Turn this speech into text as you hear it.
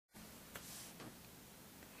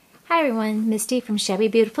Hi everyone, Misty from Shabby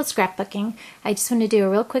Beautiful Scrapbooking. I just want to do a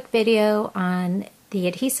real quick video on the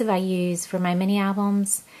adhesive I use for my mini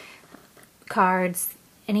albums, cards,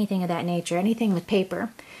 anything of that nature, anything with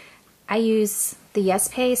paper. I use the Yes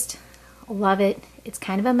Paste, love it. It's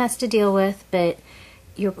kind of a mess to deal with, but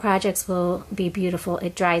your projects will be beautiful.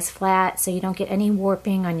 It dries flat, so you don't get any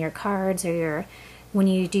warping on your cards or when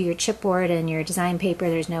you do your chipboard and your design paper,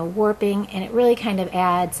 there's no warping, and it really kind of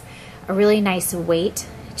adds a really nice weight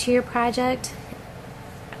to your project.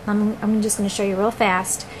 I'm just going to show you real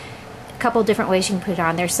fast a couple different ways you can put it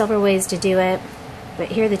on. There's several ways to do it, but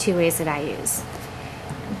here are the two ways that I use.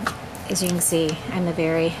 As you can see, I'm a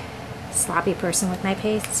very sloppy person with my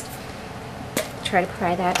paste. Try to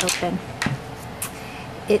pry that open.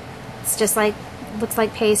 It's just like, looks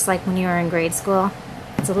like paste like when you were in grade school.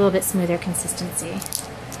 It's a little bit smoother consistency.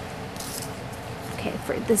 Okay,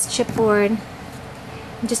 for this chipboard,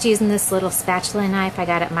 I'm just using this little spatula knife I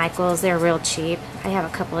got at Michael's. They're real cheap. I have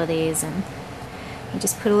a couple of these, and you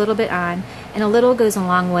just put a little bit on, and a little goes a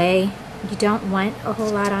long way. You don't want a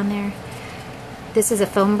whole lot on there. This is a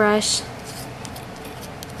foam brush,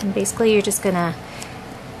 and basically you're just gonna,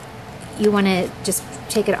 you want to just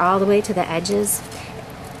take it all the way to the edges.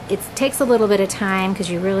 It takes a little bit of time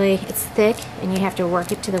because it's thick and you have to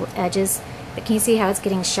work it to the edges, but can you see how it's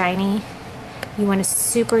getting shiny? You want a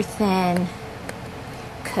super thin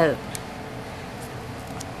coat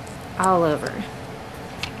all over.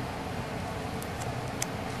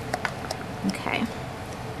 Okay.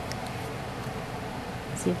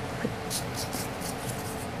 So you put,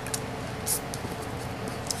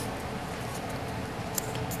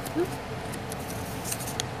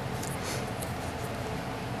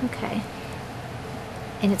 okay.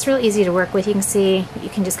 And it's real easy to work with. You can see you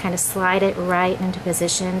can just kind of slide it right into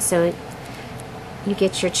position so you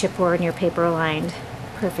get your chipboard and your paper aligned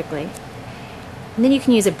perfectly. And then you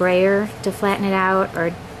can use a brayer to flatten it out,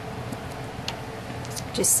 or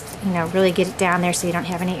just, really get it down there so you don't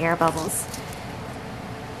have any air bubbles.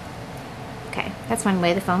 Okay, that's one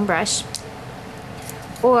way, the foam brush.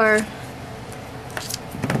 Or you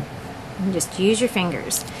can just use your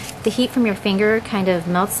fingers. The heat from your finger kind of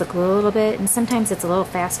melts the glue a little bit, and sometimes it's a little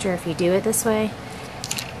faster if you do it this way.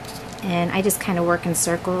 And I just kind of work in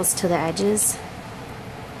circles to the edges.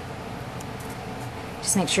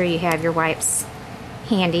 Just make sure you have your wipes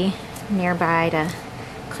handy nearby to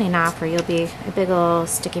clean off, or you'll be a big old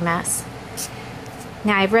sticky mess.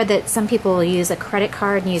 Now, I've read that some people will use a credit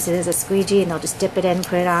card and use it as a squeegee, and they'll just dip it in,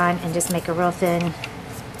 put it on, and just make a real thin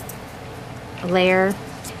layer.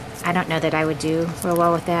 I don't know that I would do real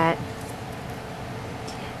well with that.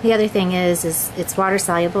 The other thing is it's water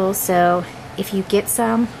soluble, so if you get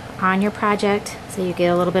some on your project, so you get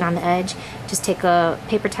a little bit on the edge, just take a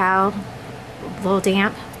paper towel, a little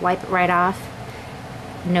damp, wipe it right off,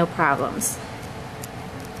 no problems.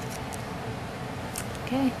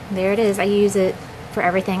 Okay, there it is. I use it for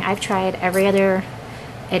everything. I've tried every other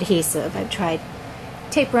adhesive. I've tried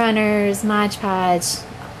tape runners, Mod Podge,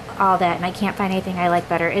 all that, and I can't find anything I like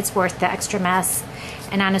better. It's worth the extra mess,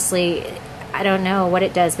 and honestly, I don't know what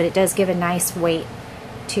it does, but it does give a nice weight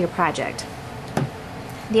to your project.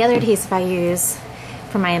 The other adhesive I use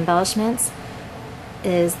for my embellishments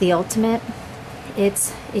is the Ultimate.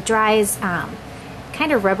 It dries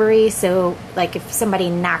kind of rubbery, so like if somebody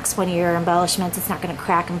knocks one of your embellishments, it's not going to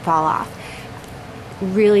crack and fall off.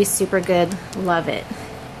 Really super good, love it.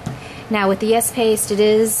 Now with the Yes Paste, it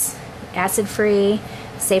is acid free,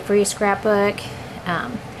 safe for your scrapbook,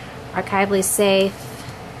 archivally safe.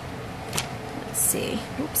 Let's see,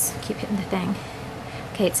 oops, keep hitting the thing.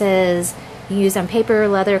 Okay, it says use on paper,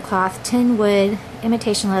 leather, cloth, tin, wood,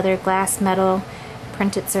 imitation leather, glass, metal,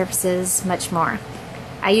 printed surfaces, much more.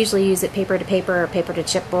 I usually use it paper to paper or paper to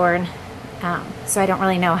chipboard, so I don't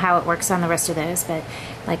really know how it works on the rest of those, but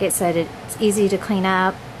like it said, it's easy to clean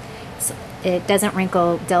up. It doesn't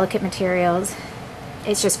wrinkle delicate materials.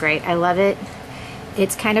 It's just great. I love it.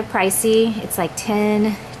 It's kind of pricey. It's like $10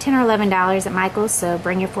 or $11 at Michael's, so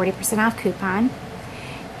bring your 40% off coupon.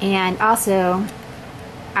 And also,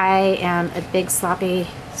 I am a big sloppy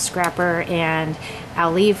scrapper, and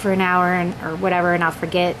I'll leave for an hour or whatever, and I'll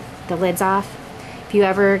forget the lid's off. If you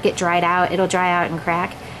ever get dried out, it'll dry out and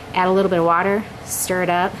crack. Add a little bit of water, stir it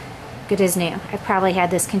up, good as new. I've probably had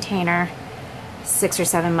this container 6 or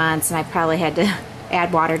 7 months, and I probably had to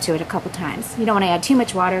add water to it a couple times. You don't want to add too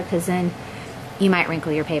much water because then you might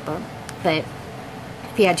wrinkle your paper. But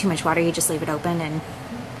if you add too much water, you just leave it open and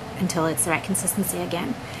until it's the right consistency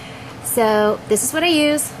again. So this is what I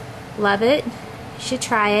use. Love it. You should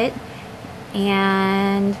try it.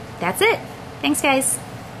 And that's it. Thanks, guys.